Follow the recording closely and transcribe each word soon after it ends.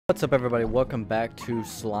What's up, everybody? Welcome back to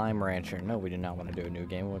Slime Rancher. No, we do not want to do a new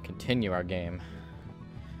game. We'll continue our game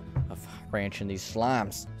of ranching these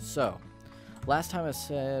slimes. So, last time I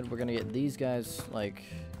said we're gonna get these guys like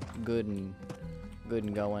good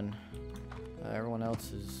and going. Everyone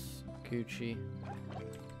else is Gucci.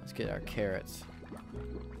 Let's get our carrots.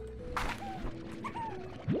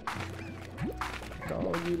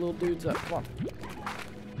 Go, you little dudes up! Come on,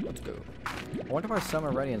 let's go. I wonder why some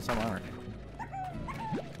are ready and some aren't.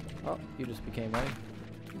 Oh, you just became ready.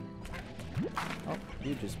 Oh,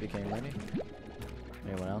 you just became ready.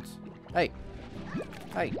 Anyone else? Hey!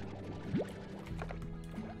 Hey!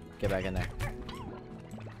 Get back in there.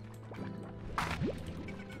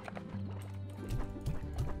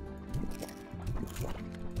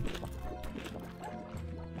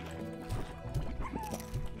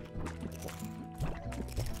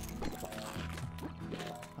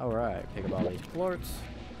 Alright, pick up all these plorts.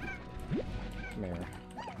 Come here.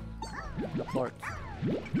 The plort.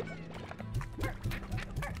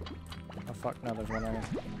 Oh fuck, no, there's one right here.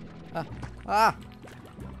 Ah! Ah!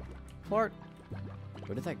 Plort!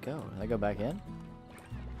 Where did that go? Did that go back in?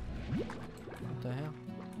 What the hell?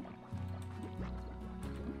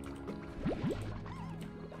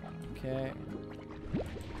 Okay.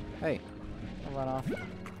 Hey! Don't run off.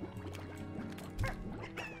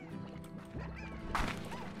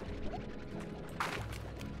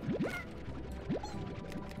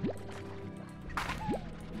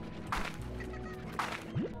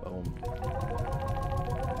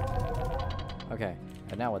 Okay,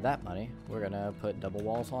 and now with that money, we're gonna put double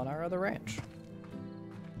walls on our other ranch.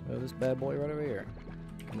 Oh, this bad boy right over here.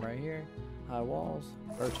 Come right here, high walls,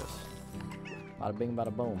 purchase. Bada bing,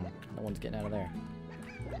 bada boom. No one's getting out of there.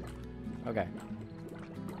 Okay.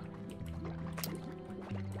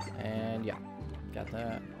 And yeah, got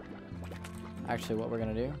that. Actually, what we're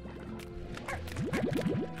gonna do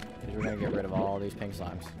is we're gonna get rid of all these pink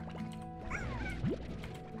slimes.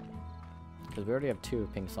 Because we already have 2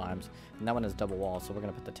 pink slimes, and that one is double wall, so we're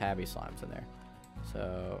going to put the tabby slimes in there.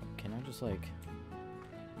 So, can I just like...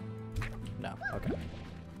 No, okay.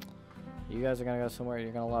 You guys are going to go somewhere,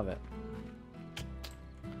 you're going to love it.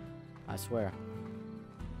 I swear.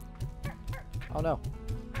 Oh no.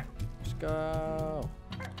 Let's go.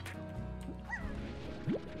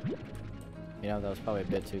 You know, that was probably a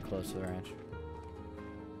bit too close to the ranch.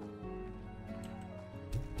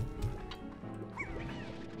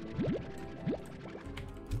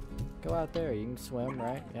 Go out there, you can swim,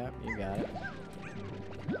 right? Yep, you got it.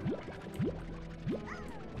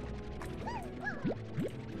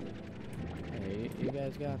 Hey, you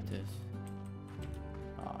guys got this.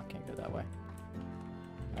 Oh, I can't go that way.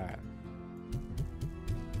 Alright.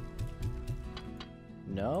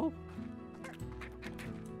 No?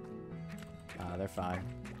 Ah, they're fine.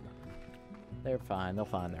 They're fine, they'll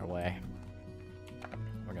find their way.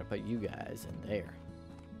 We're gonna put you guys in there.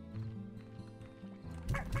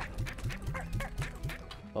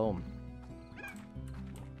 Boom.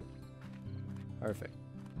 Perfect.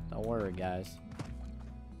 Don't worry, guys.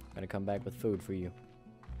 I'm gonna come back with food for you.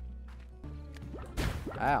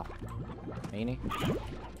 Ow. Meanie.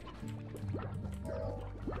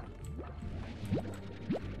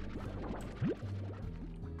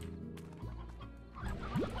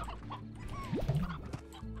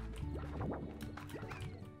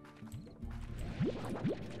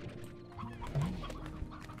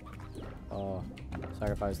 Oh.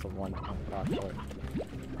 Sacrifice the one rock for it.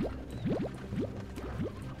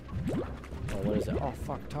 Oh, what is it? Oh,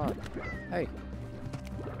 fuck, tar. Hey!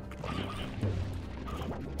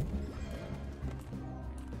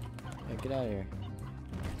 Hey, get out of here.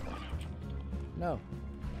 No.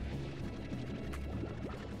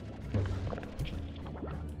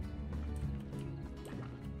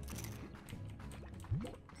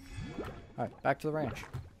 Alright, back to the ranch.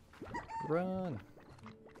 Run!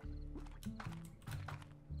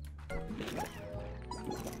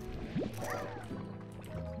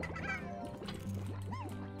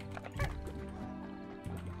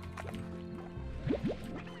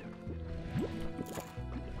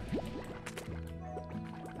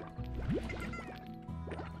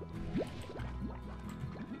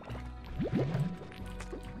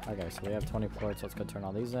 Okay, so we have 20 plorts. Let's go turn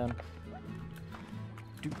all these in.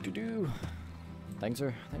 Things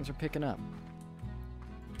are picking up.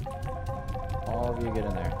 All of you get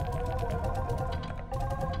in there.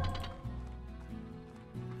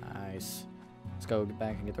 Nice. Let's go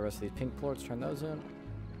back and get the rest of these pink plorts. Turn those in.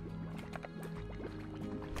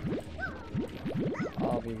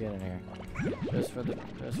 All of you get in here. Just for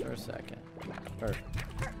a second. Perfect.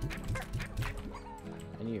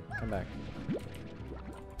 And you, come back.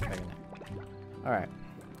 Back in there. Alright.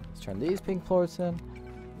 Let's turn these pink plorts in.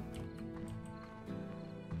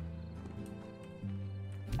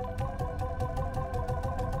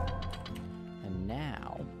 And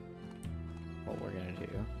now, what we're gonna do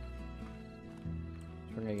is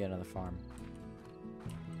we're gonna get another farm.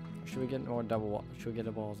 Should we get more double? Should we get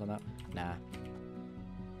the balls on that? Nah.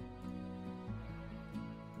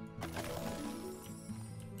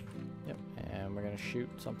 Yep, and we're gonna shoot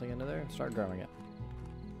something into there and start growing it,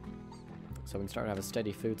 so we can start to have a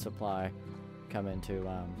steady food supply come into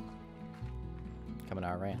our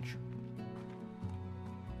ranch.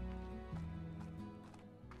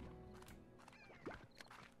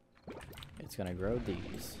 It's gonna grow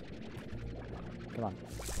these. Come on.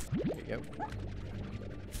 There you go.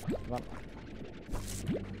 Come on.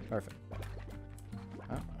 Perfect.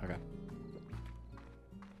 Oh, okay.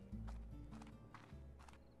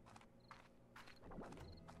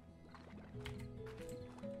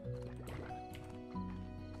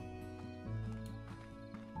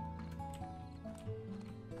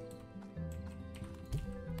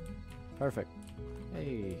 Perfect.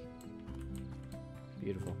 Hey.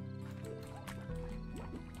 Beautiful.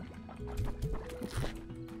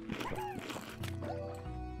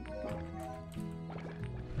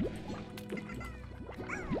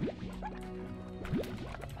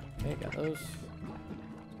 Okay, got those.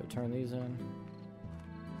 Let's go turn these in.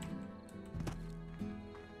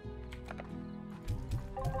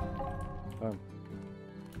 Boom.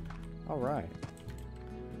 Alright.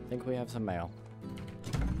 I think we have some mail.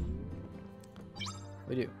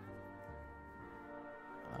 We do.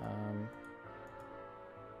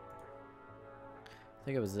 I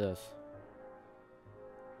think it was this.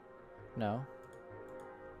 No.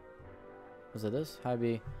 Was it this? Hi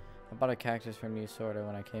B. I bought a cactus from you sorta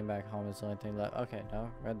when I came back home. It's the only thing left. Okay,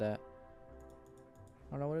 no, read that.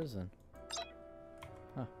 I don't know what it is then.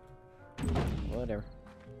 Huh. Whatever.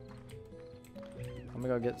 I'm gonna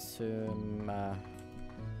go get some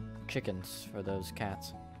chickens for those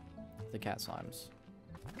cats. The cat slimes.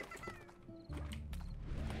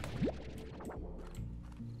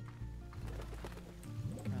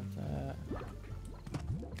 Got that.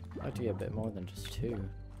 I'd like to get a bit more than just 2.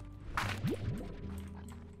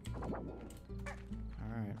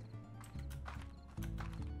 Alright.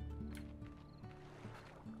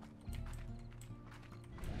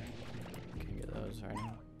 Can get those right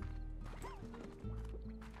now.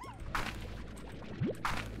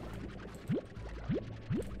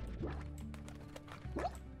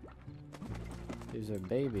 These are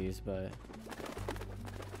babies, but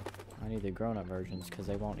I need the grown-up versions because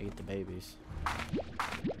they won't eat the babies.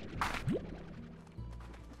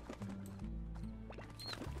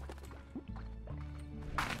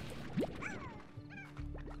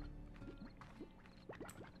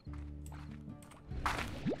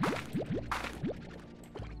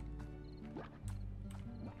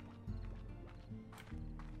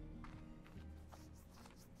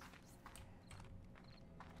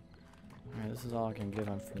 Alright, this is all I can give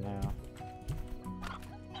them for now.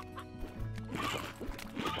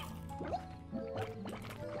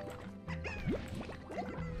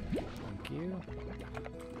 Thank you.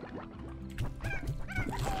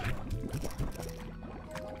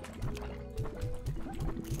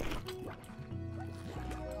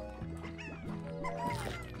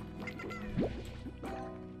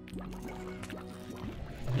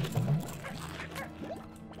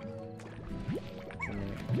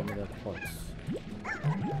 Give me the plorts.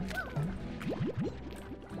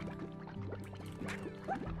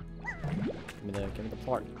 Give me the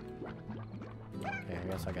plort. Okay, I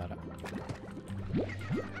guess I got it.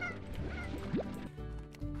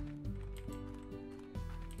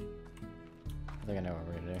 I think I know what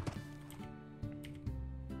we're gonna do.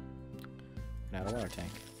 Now the water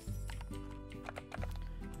tank.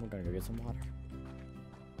 We're gonna go get some water.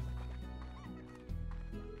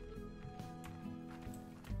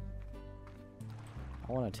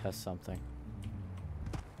 I want to test something.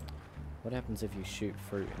 What happens if you shoot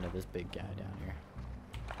fruit into this big guy down here?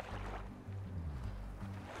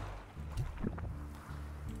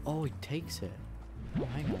 Oh, he takes it. Oh,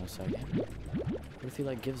 hang on a second. What if he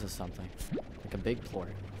like gives us something? Like a big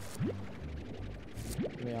plort.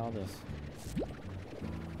 Give me all this.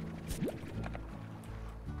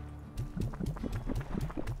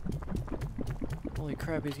 Holy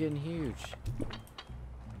crap, he's getting huge.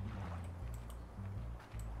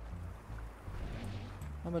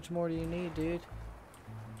 How much more do you need, dude?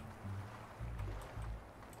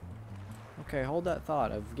 Okay, hold that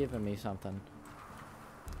thought of giving me something.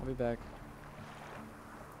 I'll be back.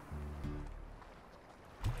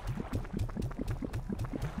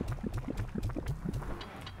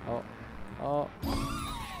 Oh. Oh.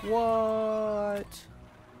 What?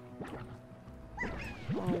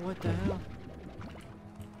 Oh, what the hell?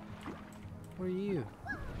 What are you?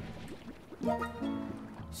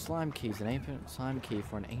 Slime keys, an ancient slime key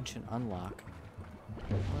for an ancient unlock.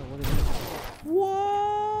 What is it?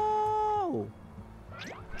 Whoa!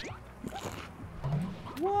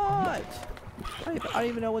 What? I don't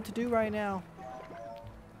even know what to do right now.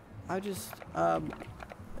 I just,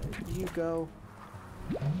 you go.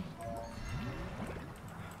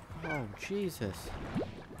 Oh, Jesus.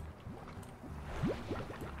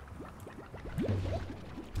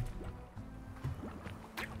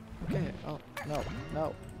 Okay, oh, no,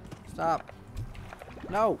 no. Stop.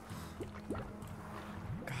 No!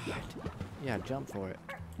 God. Yeah, jump for it.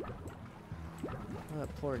 Where'd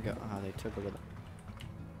that poor go? Oh, they took it with it.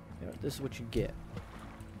 You know, this is what you get,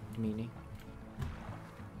 meanie.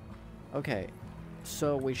 Okay,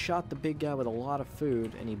 so we shot the big guy with a lot of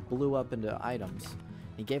food, and he blew up into items.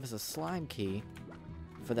 He gave us a slime key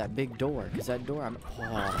for that big door, because that door,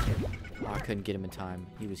 I couldn't get him in time.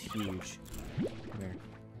 He was huge. Come here.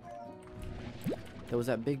 There was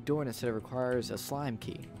that big door, and it said it requires a slime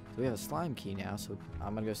key. So we have a slime key now, so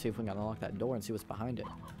I'm going to go see if we can unlock that door and see what's behind it.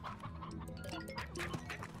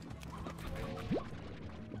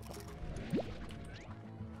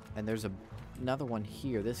 And there's another one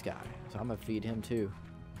here, this guy. So I'm going to feed him too.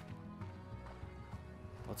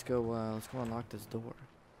 Let's go unlock this door.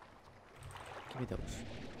 Give me those.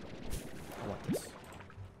 I want this.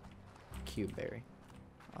 Cube berry.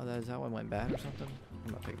 Oh, is that one went bad or something?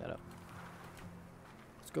 I'm going to pick that up.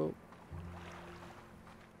 Let's go.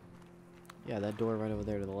 Yeah, that door right over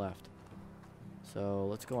there to the left. So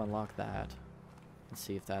let's go unlock that and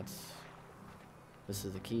see if this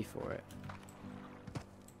is the key for it.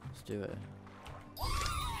 Let's do it.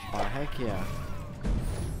 Oh, heck yeah.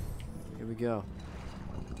 Here we go.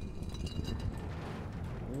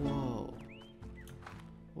 Whoa.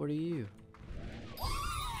 What are you?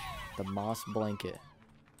 The moss blanket.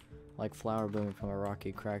 Like flower blooming from a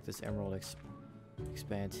rocky crack, this emerald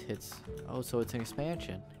expanse hits. Oh, so it's an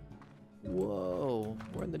expansion. Whoa,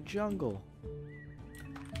 we're in the jungle.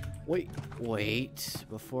 Wait.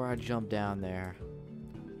 Before I jump down there,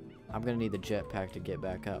 I'm gonna need the jetpack to get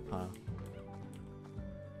back up, huh?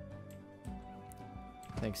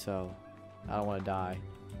 I think so. I don't want to die.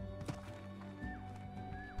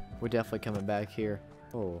 We're definitely coming back here.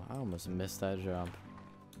 Oh, I almost missed that jump.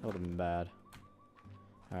 That would have been bad.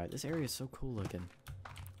 Alright, this area is so cool looking.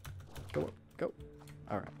 Go.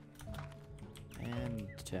 Alright. And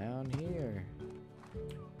down here.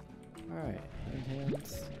 Alright,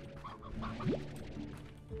 hands.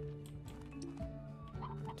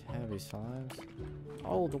 Tabby slimes.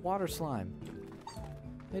 Oh, the water slime.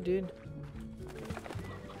 Hey, dude.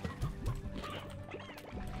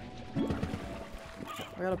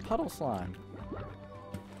 I got a puddle slime.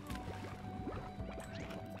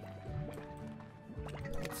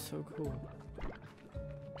 That's so cool.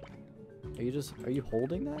 Are you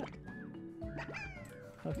holding that?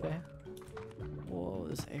 Okay. Whoa,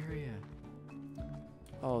 this area.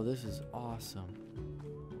 Oh, this is awesome.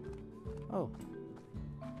 Oh.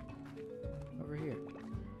 Over here.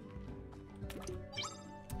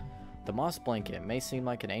 The moss blanket may seem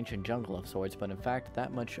like an ancient jungle of sorts, but in fact,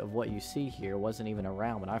 that much of what you see here wasn't even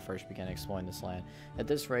around when I first began exploring this land. At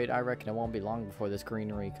this rate, I reckon it won't be long before this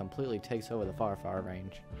greenery completely takes over the far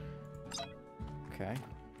range. Okay.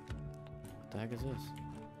 What the heck is this?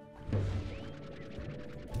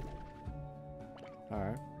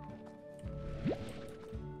 Alright.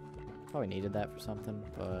 Probably needed that for something,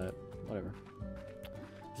 but whatever.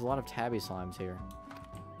 There's a lot of tabby slimes here.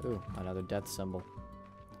 Ooh, another death symbol.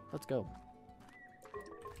 Let's go.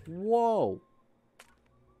 Whoa!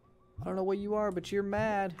 I don't know what you are, but you're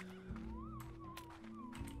mad.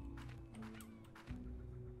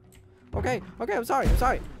 Okay, I'm sorry.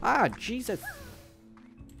 Ah, Jesus.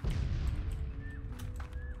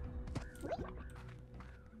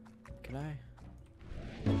 Can I?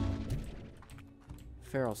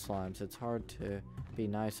 Feral slimes. It's hard to be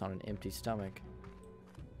nice on an empty stomach.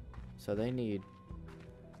 So they need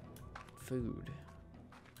food.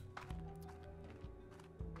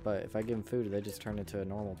 But if I give them food, do they just turn into a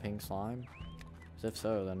normal pink slime? Because if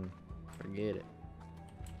so, then forget it.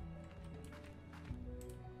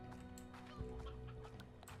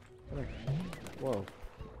 Whoa,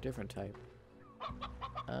 different type.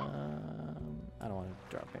 I don't want to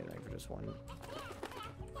drop anything for just one.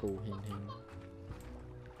 Cool hint.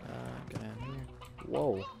 Go down here.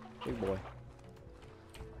 Whoa, big boy.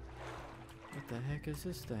 What the heck is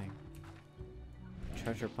this thing?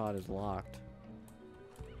 Treasure pod is locked.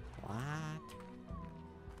 What?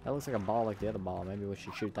 That looks like a ball like the other ball. Maybe we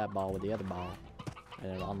should shoot that ball with the other ball.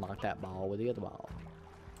 And then unlock that ball with the other ball.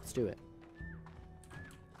 Let's do it.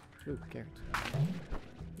 Ooh, carrots.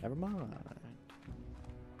 Never mind.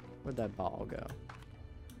 Where'd that ball go?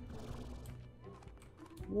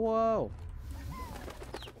 Whoa!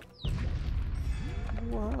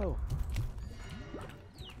 Whoa!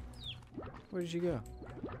 Where did you go?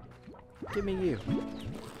 Give me you.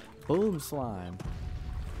 Boom slime.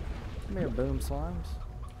 Come here, boom slimes.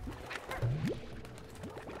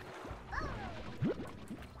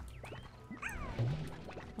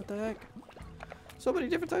 What the heck? So many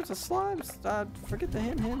different types of slimes. Forget the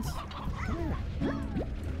hens. Come here.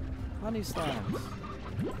 Honey slimes.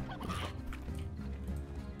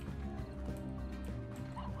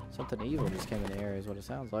 Something evil just came in the area is what it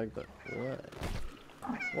sounds like, but what?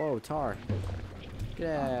 Whoa, tar.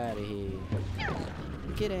 Get out of here.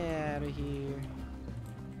 Get out of here.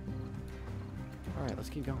 Alright, let's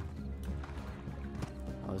keep going.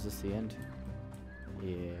 Oh, is this the end?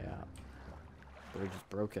 Yeah. Bridge is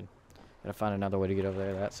broken. Gotta find another way to get over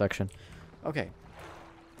there, that section. Okay.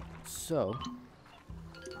 So.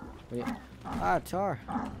 Tar.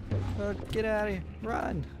 Get out of here.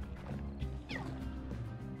 Run.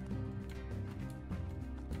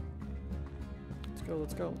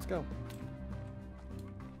 Let's go.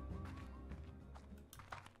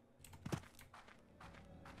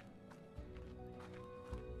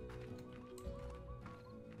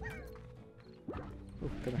 Ooh,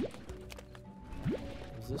 come here.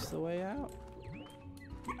 Is this the way out?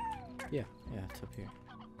 Yeah, it's up here.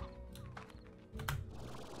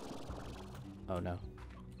 Oh no.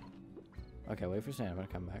 Okay, wait for Santa to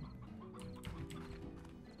come back.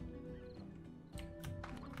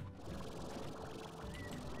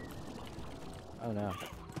 Oh no.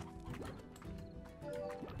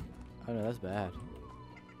 Oh no, that's bad.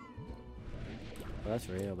 Oh, that's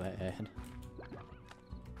real bad.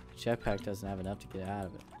 Jetpack doesn't have enough to get out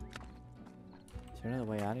of it. Is there another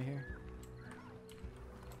way out of here?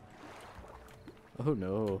 Oh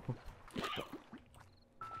no.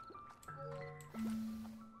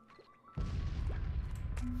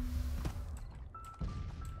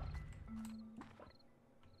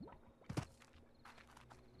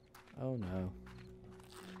 Oh no.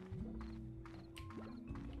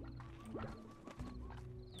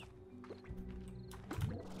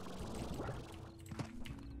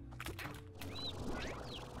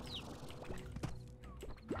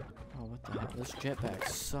 Oh, what the hell? This jetpack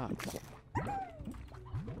sucks.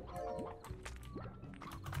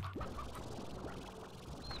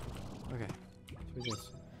 Okay, let's do this.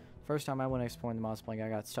 First time I went exploring the Moss Plank, I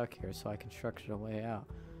got stuck here, so I constructed a way out.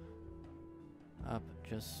 Up,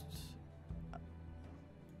 just...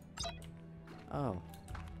 Oh.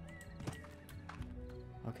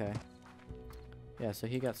 Okay. Yeah, so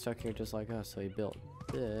he got stuck here just like us, so he built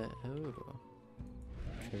it. Ooh.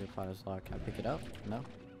 Trigger pod is locked. Can I pick it up? No.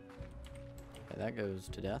 Okay, that goes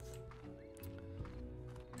to death.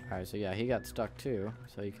 Alright, so yeah, he got stuck too,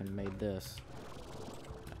 so he can made this.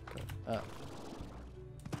 Go up.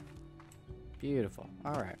 Beautiful.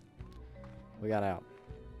 Alright. We got out.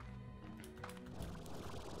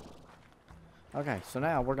 Okay, so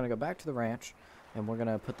now we're going to go back to the ranch, and we're going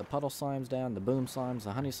to put the puddle slimes down, the boom slimes,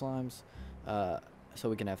 the honey slimes, so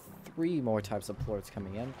we can have 3 more types of plorts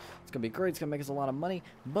coming in. It's going to be great. It's going to make us a lot of money,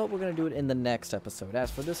 but we're going to do it in the next episode. As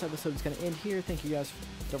for this episode, it's going to end here. Thank you guys.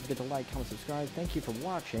 Don't forget to like, comment, subscribe. Thank you for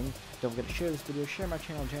watching. Don't forget to share this video. Share my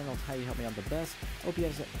channel. Channel is how you help me out the best. I hope you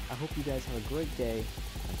guys have a great day.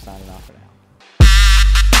 I'm signing off for now.